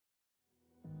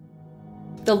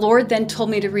The Lord then told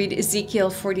me to read Ezekiel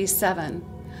 47.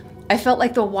 I felt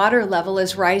like the water level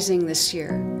is rising this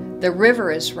year. The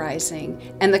river is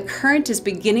rising, and the current is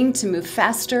beginning to move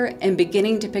faster and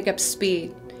beginning to pick up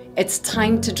speed. It's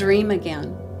time to dream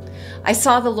again. I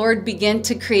saw the Lord begin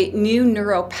to create new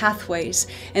neural pathways,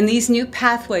 and these new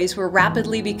pathways were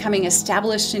rapidly becoming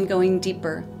established and going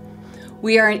deeper.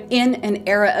 We are in an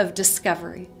era of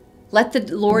discovery. Let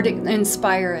the Lord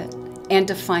inspire it and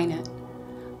define it.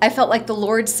 I felt like the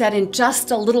Lord said, in just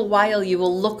a little while you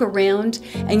will look around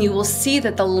and you will see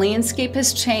that the landscape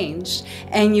has changed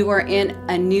and you are in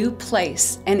a new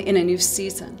place and in a new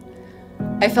season.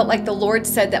 I felt like the Lord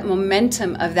said that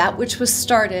momentum of that which was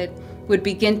started would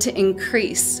begin to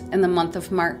increase in the month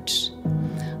of March.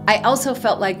 I also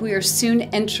felt like we are soon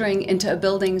entering into a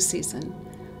building season.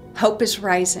 Hope is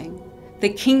rising. The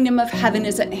kingdom of heaven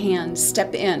is at hand.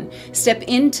 Step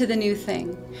into the new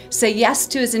thing. Say yes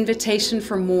to his invitation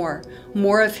for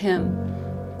more of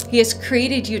him. He has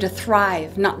created you to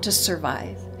thrive, not to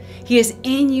survive. He is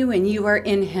in you and you are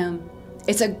in him.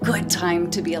 It's a good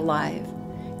time to be alive.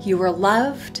 You are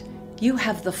loved. You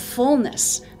have the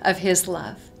fullness of his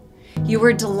love. You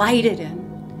are delighted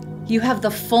in. You have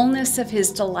the fullness of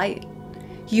his delight.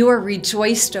 You are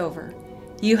rejoiced over.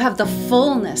 You have the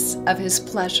fullness of his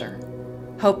pleasure.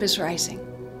 Hope is rising.